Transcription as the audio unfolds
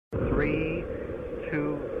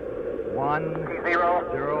1,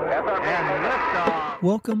 0, and liftoff.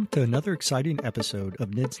 Welcome to another exciting episode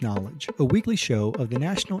of NIDS Knowledge, a weekly show of the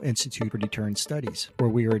National Institute for Deterrence Studies, where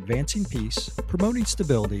we are advancing peace, promoting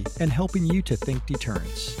stability, and helping you to think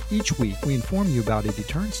deterrence. Each week, we inform you about a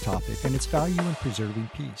deterrence topic and its value in preserving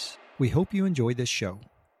peace. We hope you enjoy this show.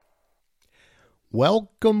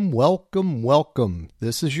 Welcome, welcome, welcome.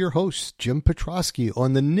 This is your host, Jim Petrosky,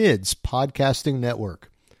 on the NIDS Podcasting Network.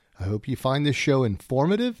 I hope you find this show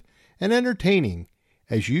informative and entertaining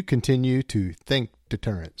as you continue to think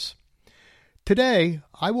deterrence. Today,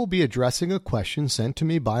 I will be addressing a question sent to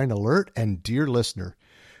me by an alert and dear listener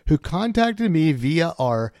who contacted me via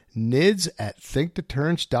our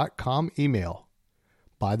nids@thinkdeterrence.com email.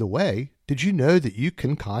 By the way, did you know that you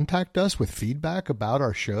can contact us with feedback about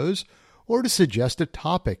our shows or to suggest a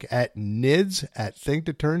topic at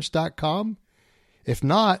nids@thinkdeterrence.com? If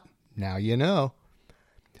not, now you know.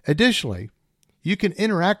 Additionally, you can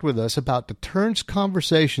interact with us about deterrence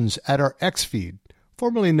conversations at our X feed,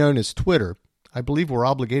 formerly known as Twitter. I believe we're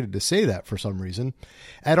obligated to say that for some reason,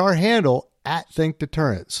 at our handle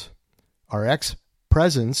 @thinkdeterrence. Our X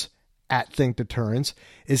presence @thinkdeterrence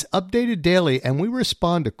is updated daily, and we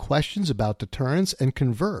respond to questions about deterrence and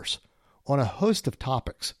converse on a host of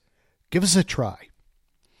topics. Give us a try.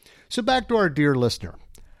 So back to our dear listener.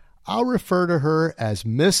 I'll refer to her as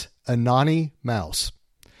Miss Anani Mouse.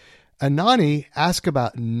 Anani asked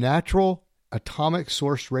about natural atomic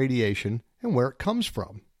source radiation and where it comes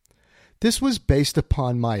from. This was based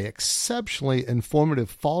upon my exceptionally informative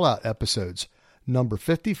Fallout episodes, number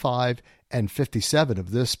 55 and 57 of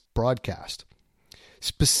this broadcast.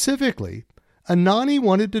 Specifically, Anani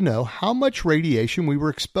wanted to know how much radiation we were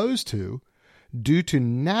exposed to due to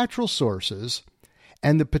natural sources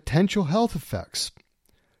and the potential health effects.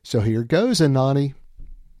 So here goes, Anani.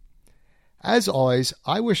 As always,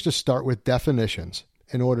 I wish to start with definitions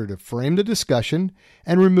in order to frame the discussion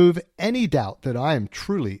and remove any doubt that I am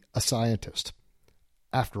truly a scientist.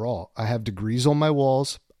 After all, I have degrees on my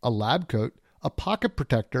walls, a lab coat, a pocket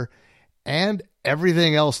protector, and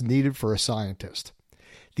everything else needed for a scientist.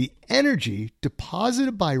 The energy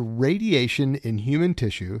deposited by radiation in human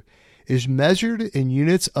tissue is measured in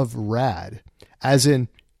units of rad, as in,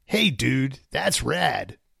 hey dude, that's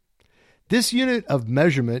rad. This unit of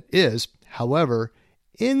measurement is, however,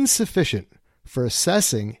 insufficient for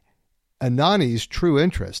assessing Anani's true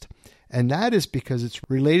interest, and that is because it's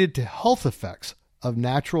related to health effects of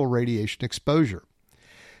natural radiation exposure.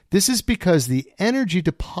 This is because the energy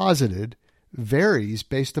deposited varies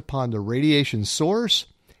based upon the radiation source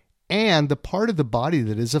and the part of the body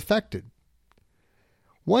that is affected.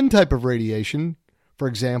 One type of radiation, for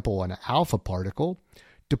example, an alpha particle,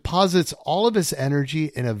 deposits all of its energy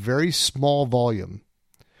in a very small volume,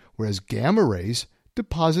 whereas gamma rays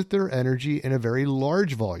deposit their energy in a very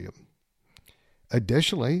large volume.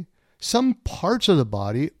 Additionally, some parts of the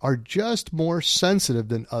body are just more sensitive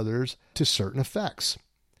than others to certain effects.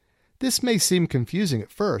 This may seem confusing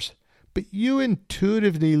at first, but you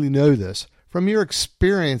intuitively know this from your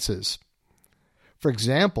experiences. For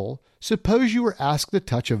example, suppose you were asked to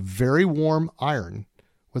touch a very warm iron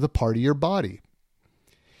with a part of your body.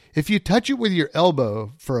 If you touch it with your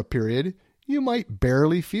elbow for a period, you might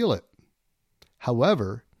barely feel it.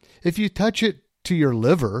 However, if you touch it to your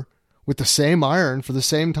liver with the same iron for the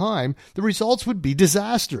same time, the results would be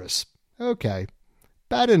disastrous. Okay,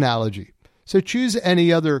 bad analogy. So choose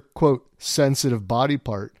any other, quote, sensitive body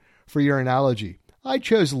part for your analogy. I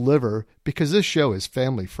chose liver because this show is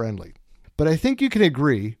family friendly. But I think you can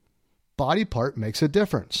agree, body part makes a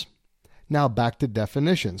difference. Now back to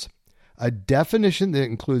definitions. A definition that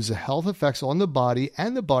includes the health effects on the body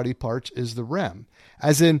and the body parts is the REM,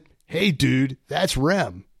 as in, hey dude, that's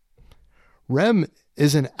REM. REM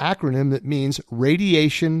is an acronym that means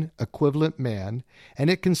Radiation Equivalent Man,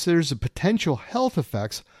 and it considers the potential health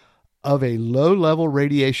effects of a low-level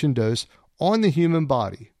radiation dose on the human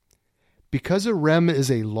body. Because a REM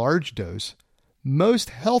is a large dose,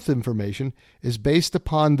 most health information is based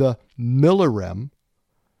upon the millirem,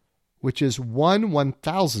 which is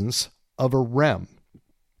 1/1000th of a REM.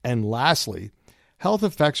 And lastly, health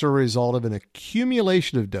effects are a result of an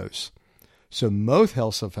accumulation of dose. So most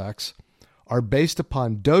health effects are based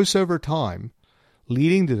upon dose over time,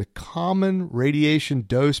 leading to the common radiation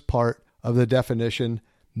dose part of the definition,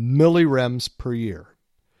 millirems per year.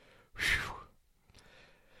 Whew.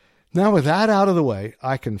 Now, with that out of the way,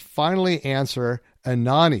 I can finally answer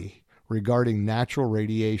Anani regarding natural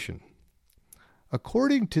radiation.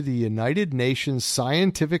 According to the United Nations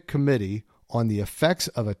Scientific Committee on the Effects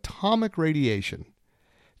of Atomic Radiation,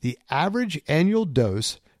 the average annual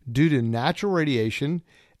dose due to natural radiation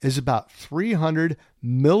is about 300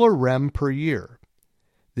 millirem per year.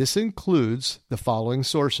 This includes the following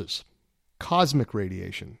sources. Cosmic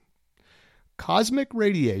radiation. Cosmic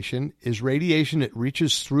radiation is radiation that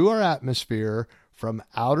reaches through our atmosphere from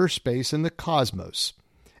outer space in the cosmos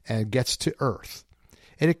and gets to Earth.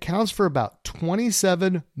 It accounts for about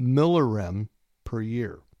 27 millirem per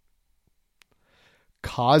year.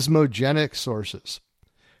 Cosmogenic sources.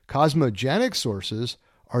 Cosmogenic sources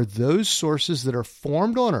are those sources that are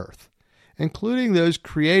formed on Earth, including those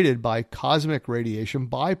created by cosmic radiation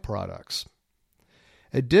byproducts.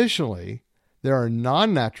 Additionally, there are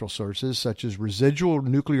non-natural sources such as residual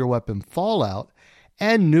nuclear weapon fallout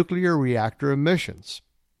and nuclear reactor emissions.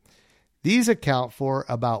 These account for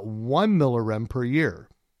about 1 millirem per year.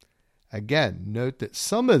 Again, note that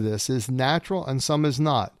some of this is natural and some is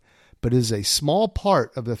not, but is a small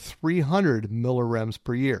part of the 300 millirems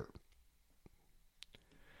per year.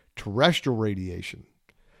 Terrestrial radiation.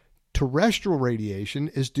 Terrestrial radiation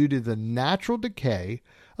is due to the natural decay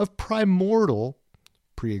of primordial,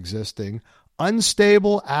 pre-existing,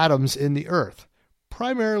 unstable atoms in the Earth,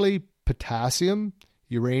 primarily potassium,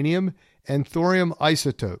 uranium, and thorium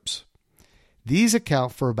isotopes. These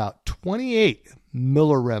account for about 28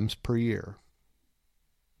 millirems per year.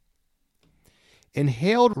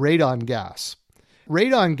 Inhaled radon gas.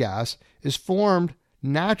 Radon gas is formed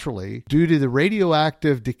naturally due to the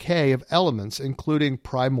radioactive decay of elements, including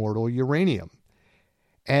primordial uranium.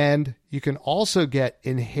 And you can also get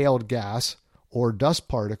inhaled gas or dust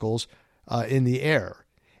particles in the air.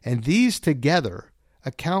 And these together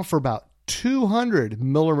account for about 200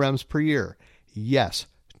 millirems per year. Yes,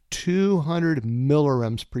 200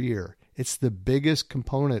 millirems per year. It's the biggest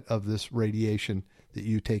component of this radiation that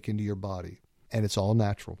you take into your body. And it's all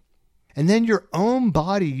natural. And then your own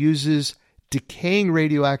body uses decaying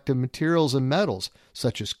radioactive materials and metals,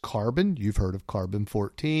 such as carbon, you've heard of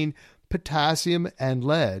carbon-14, potassium, and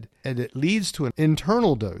lead, and it leads to an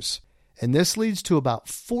internal dose. And this leads to about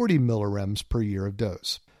 40 millirems per year of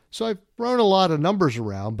dose. So I've thrown a lot of numbers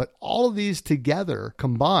around, but all of these together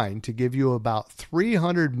combine to give you about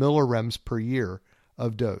 300 millirems per year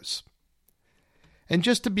of dose. And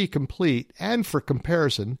just to be complete, and for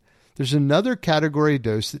comparison, there's another category of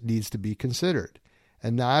dose that needs to be considered,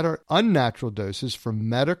 and that are unnatural doses for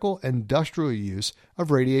medical and industrial use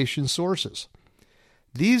of radiation sources.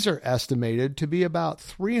 These are estimated to be about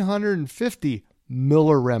 350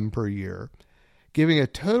 millirem per year, giving a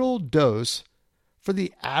total dose for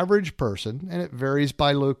the average person, and it varies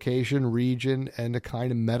by location, region, and the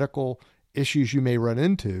kind of medical issues you may run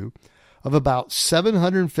into, of about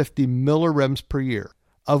 750 millirems per year,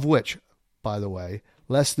 of which, by the way,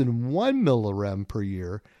 less than 1 millirem per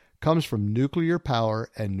year comes from nuclear power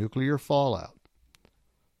and nuclear fallout.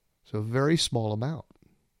 So a very small amount.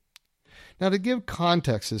 Now, to give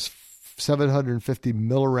context, this 750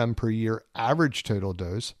 millirem per year average total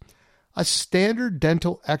dose, a standard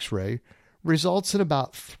dental x-ray results in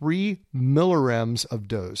about 3 millirems of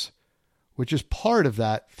dose, which is part of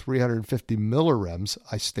that 350 millirems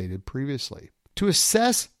I stated previously. To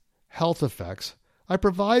assess health effects, I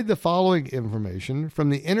provide the following information from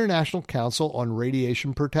the International Council on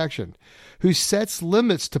Radiation Protection, who sets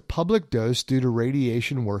limits to public dose due to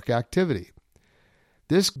radiation work activity.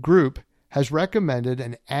 This group has recommended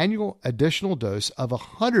an annual additional dose of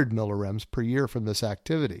 100 millirems per year from this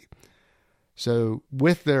activity. So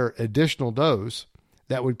with their additional dose,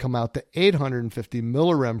 that would come out to 850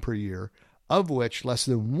 millirem per year, of which less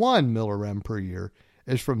than 1 millirem per year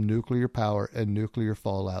is from nuclear power and nuclear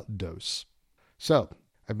fallout dose. So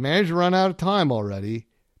I've managed to run out of time already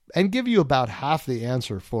and give you about half the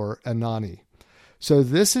answer for Anani. So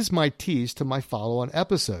this is my tease to my follow-on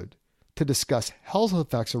episode to discuss health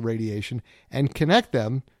effects of radiation and connect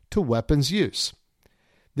them to weapons use.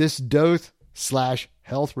 This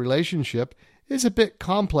dose/health relationship is a bit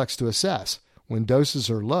complex to assess when doses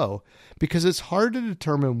are low because it's hard to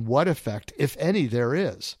determine what effect, if any, there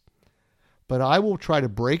is. But I will try to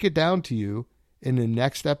break it down to you in the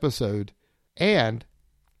next episode. And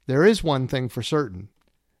there is one thing for certain.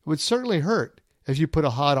 It would certainly hurt if you put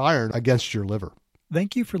a hot iron against your liver.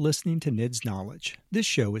 Thank you for listening to NIDS Knowledge. This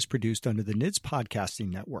show is produced under the NIDS Podcasting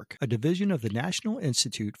Network, a division of the National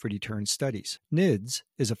Institute for Deterrence Studies. NIDS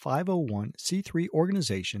is a 501c3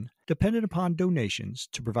 organization dependent upon donations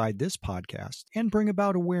to provide this podcast and bring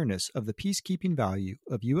about awareness of the peacekeeping value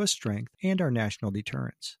of U.S. strength and our national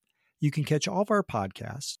deterrence. You can catch all of our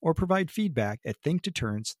podcasts or provide feedback at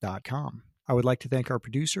thinkdeterrence.com. I would like to thank our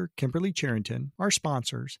producer, Kimberly Charrington, our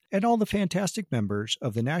sponsors, and all the fantastic members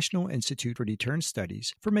of the National Institute for Deterrence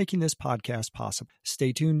Studies for making this podcast possible.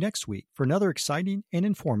 Stay tuned next week for another exciting and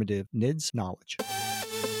informative NIDS Knowledge.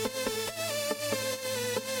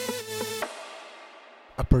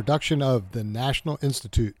 a production of the National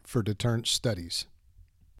Institute for Deterrence Studies.